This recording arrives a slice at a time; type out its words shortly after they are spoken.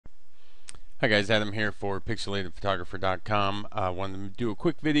Hi guys, Adam here for pixelatedphotographer.com. I wanted to do a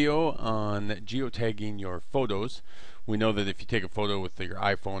quick video on geotagging your photos. We know that if you take a photo with your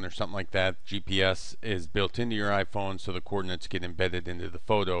iPhone or something like that, GPS is built into your iPhone, so the coordinates get embedded into the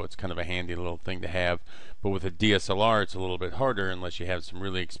photo. It's kind of a handy little thing to have. But with a DSLR, it's a little bit harder unless you have some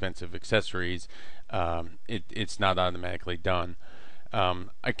really expensive accessories. It's not automatically done.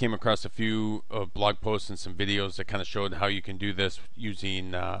 I came across a few blog posts and some videos that kind of showed how you can do this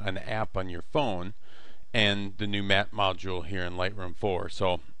using an app on your phone and the new map module here in Lightroom 4.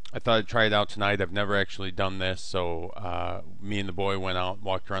 So I thought I'd try it out tonight. I've never actually done this, so me and the boy went out,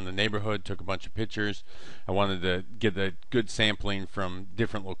 walked around the neighborhood, took a bunch of pictures. I wanted to get a good sampling from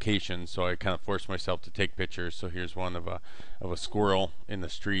different locations, so I kind of forced myself to take pictures. So here's one of a squirrel in the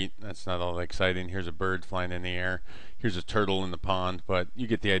street. That's not all that exciting. Here's a bird flying in the air. Here's a turtle in the pond, but you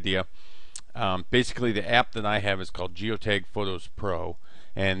get the idea. Basically, the app that I have is called Geotag Photos Pro,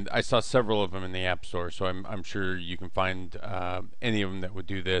 and I saw several of them in the App Store, so I'm sure you can find any of them that would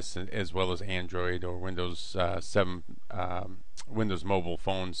do this, as well as Android or Windows 7, Windows mobile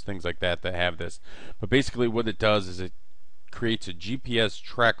phones, things like that that have this. But basically what it does is it creates a GPS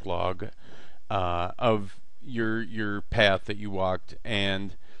track log of your path that you walked,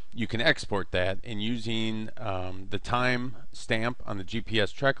 and you can export that, and using the time stamp on the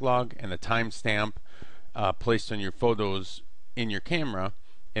GPS track log and the time stamp placed on your photos in your camera,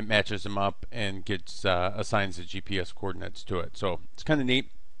 it matches them up and assigns the GPS coordinates to it. So it's kind of neat.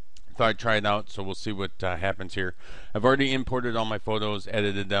 Thought I'd try it out, so we'll see what happens here. I've already imported all my photos,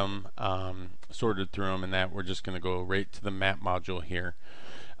 edited them, sorted through them, and that we're just going to go right to the map module here.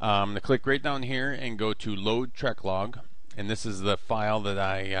 I'm going to click right down here and go to load track log. And this is the file that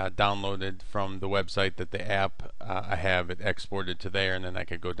I downloaded from the website that the app I have it exported to there, and then I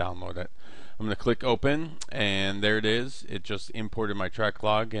could go download it. I'm going to click open, and there it is. It just imported my track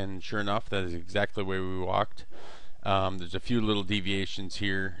log, and sure enough, that is exactly where we walked. There's a few little deviations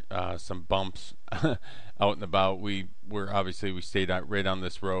here, some bumps out and about. We stayed out right on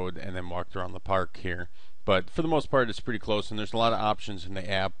this road and then walked around the park here. But for the most part, it's pretty close, and there's a lot of options in the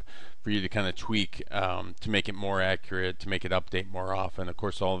app for you to kind of tweak to make it more accurate, to make it update more often. Of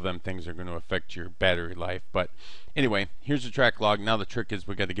course, all of them things are going to affect your battery life. But anyway, here's the track log. Now the trick is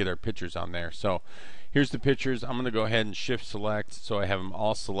we got to get our pictures on there. So here's the pictures. I'm going to go ahead and shift select so I have them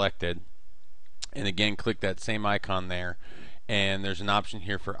all selected. And again, click that same icon there. And there's an option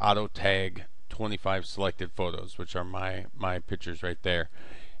here for auto tag 25 selected photos, which are my pictures right there.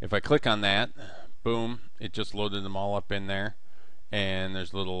 If I click on that, boom, it just loaded them all up in there, and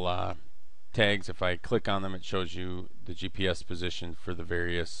there's little tags. If I click on them, it shows you the GPS position for the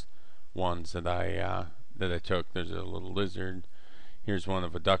various ones that I took. There's a little lizard. Here's one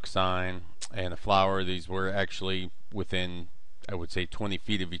of a duck sign and a flower. These were actually within, I would say, 20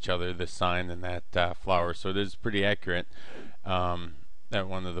 feet of each other, this sign and that flower, so it is pretty accurate. That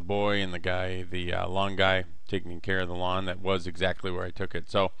one of the boy and the guy, the lawn guy taking care of the lawn, that was exactly where I took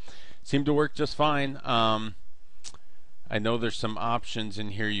it. So seemed to work just fine. I know there's some options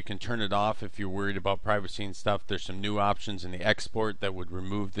in here. You can turn it off if you're worried about privacy and stuff. There's some new options in the export that would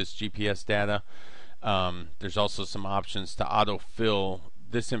remove this GPS data. There's also some options to autofill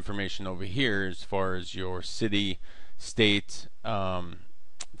this information over here as far as your city, state,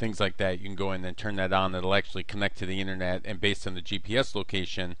 things like that. You can go in and turn that on. It'll actually connect to the internet, and based on the GPS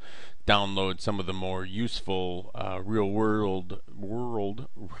location, download some of the more useful real world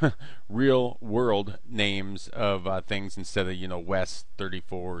names of things instead of West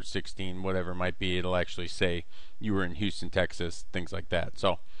 34 or 16, whatever it might be. It'll actually say you were in Houston, Texas, things like that.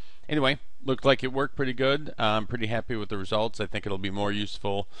 So anyway, looked like it worked pretty good. I'm pretty happy with the results. I think it'll be more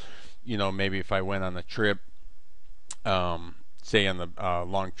useful, maybe if I went on a trip, say on the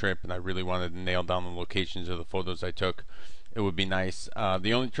long trip, and I really wanted to nail down the locations of the photos I took. It would be nice.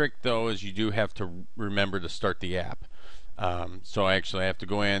 The only trick though is you do have to remember to start the app. So I actually have to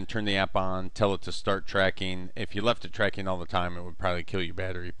go in, turn the app on, tell it to start tracking. If you left it tracking all the time, it would probably kill your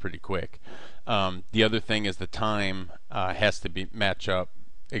battery pretty quick. The other thing is the time has to match up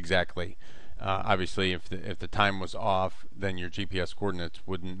exactly. Obviously, if the time was off, then your GPS coordinates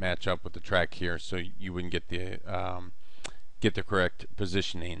wouldn't match up with the track here, so you wouldn't get the correct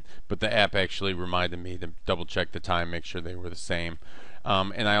positioning. But the app actually reminded me to double check the time, make sure they were the same.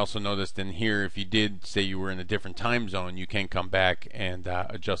 And I also noticed in here, if you did say you were in a different time zone, you can come back and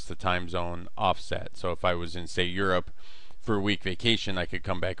adjust the time zone offset. So if I was in, say, Europe for a week vacation, I could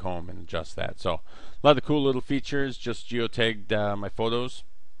come back home and adjust that. So a lot of cool little features. Just geotagged my photos.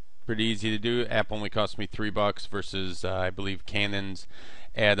 Pretty easy to do. App only cost me $3 versus I believe Canon's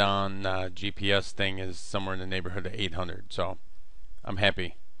add-on GPS thing is somewhere in the neighborhood of 800. So I'm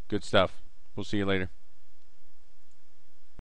happy. Good stuff. We'll see you later.